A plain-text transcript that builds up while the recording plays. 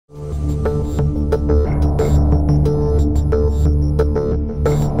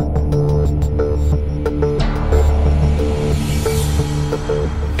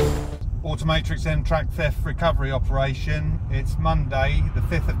Automatrics MTrack theft recovery operation. It's Monday, the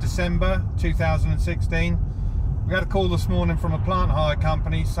 5th of December 2016. We had a call this morning from a plant hire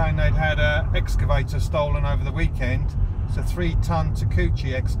company saying they'd had an excavator stolen over the weekend. It's a 3-ton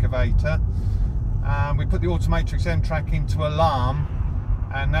Takeuchi excavator. We put the Automatrics MTrack into alarm,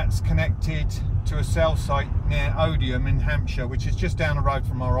 and that's connected to a cell site near Odium in Hampshire, which is just down the road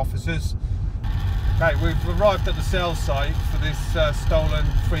from our offices. Okay, we've arrived at the cell site for this stolen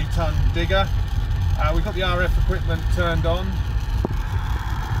 3-ton digger. We've got the RF equipment turned on.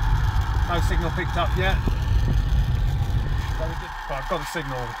 No signal picked up yet. So I've got the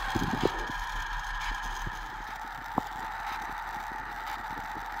signal.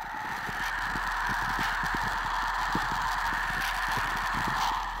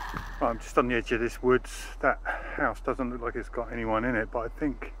 Right, I'm just on the edge of this woods. That house doesn't look like it's got anyone in it, but I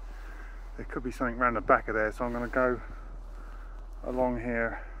think there could be something around the back of there, so I'm going to go along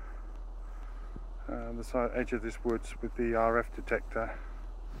here, the edge of this woods with the RF detector,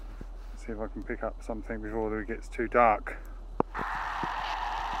 see if I can pick up something before it gets too dark.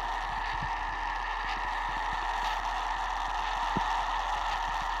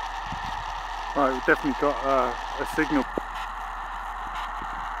 Right, we've definitely got a signal.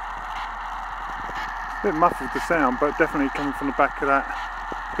 It's a bit muffled the sound, but definitely coming from the back of that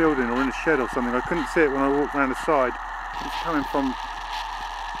building or in a shed or something. I couldn't see it when I walked around the side. It's coming from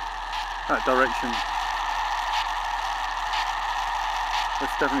that direction.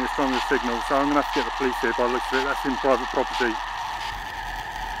 That's definitely a stronger signal, so I'm going to have to get the police here by the looks of it. That's in private property.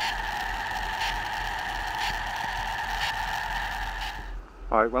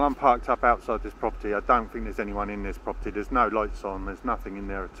 Alright, well, I'm parked up outside this property. I don't think there's anyone in this property. There's no lights on, there's nothing in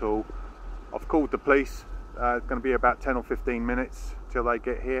there at all. I've called the police. It's going to be about 10 or 15 minutes till they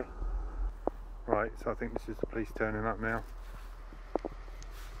get here. Right, so I think this is the police turning up now.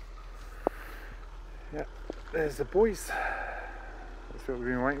 Yeah, there's the boys. That's what we've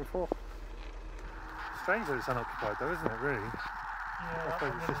been waiting for. Strange that it's unoccupied though, isn't it, really? Yeah, I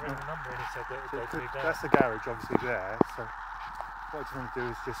suppose it's just not a number, and he said that they'd moved out. That's the garage obviously there, so what I just want to do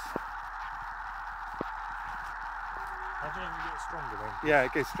is just... I don't know if it gets stronger then. Yeah,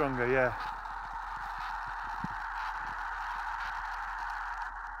 it gets stronger, yeah.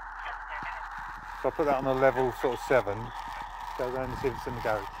 So I'll put that on a level sort of 7. Go around and see if it's in the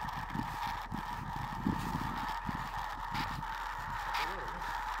garage.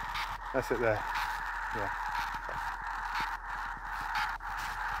 That's it there. Yeah.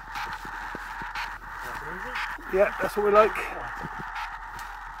 Yeah, that's what we like.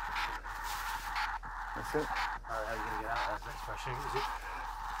 That's it. How are you going to get out of that next question? Is it?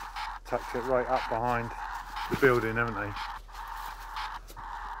 Tucked it right up behind the building, haven't they?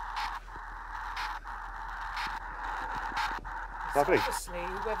 Lovely. Obviously,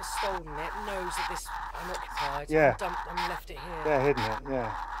 whoever's stolen it knows that this unoccupied. Yeah. And left it here. Yeah, hidden it.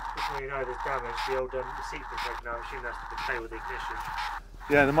 Yeah. Just when you know there's damage, the old the seat's been taken out. I assume that's to decay with the ignition.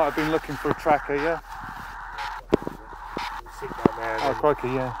 Yeah, they might have been looking for a tracker. Yeah. The seat down there. Oh, crikey!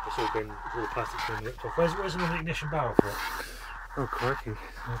 Yeah. It's all the plastic's been ripped off. Where's another ignition barrel for it? Oh, crikey!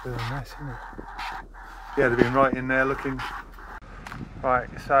 They're doing a mess, isn't it? Yeah, they've been right in there looking. Right,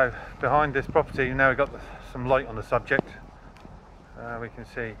 so behind this property now we've got some light on the subject. We can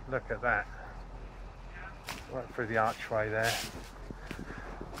see, look at that, right through the archway there.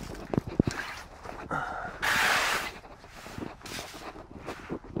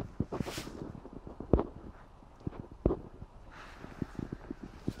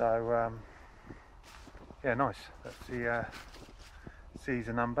 So, yeah, nice. That's the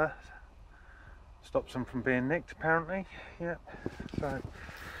Caesar number. Stops them from being nicked, apparently. Yep. So,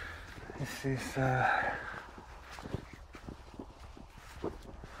 this is.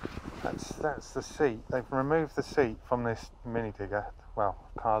 That's the seat. They've removed the seat from this mini digger. Well,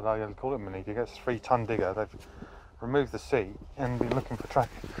 can't really call it a mini digger. It's a 3-ton digger. They've removed the seat and been looking for track.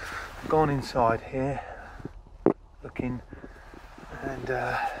 Gone inside here, looking, and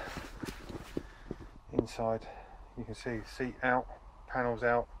inside you can see seat out, panels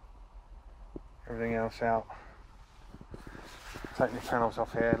out, everything else out. Taking the panels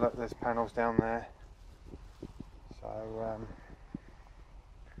off here. Look, there's panels down there. So.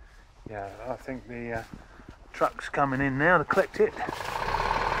 Yeah, I think the truck's coming in now to collect it. Let's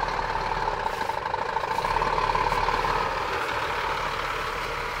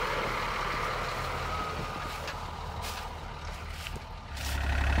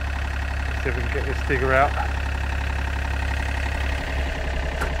see if we can get this digger out.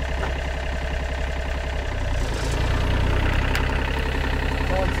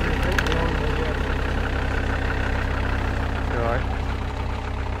 Alright.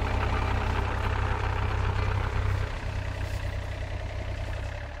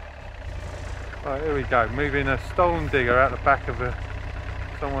 Right, here we go, moving a stolen digger out the back of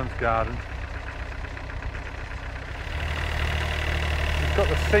someone's garden. He's got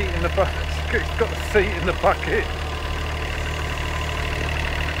the seat in the bucket. He's got the seat in the bucket.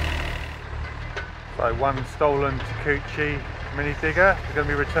 So one stolen Takeuchi mini digger is going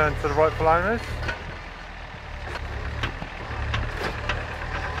to be returned to the rightful owners.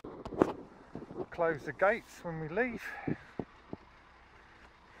 Close the gates when we leave.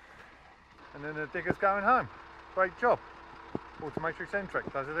 And then the digger's going home. Great job. Automatrics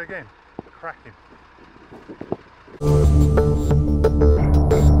MTrack does it again. Cracking.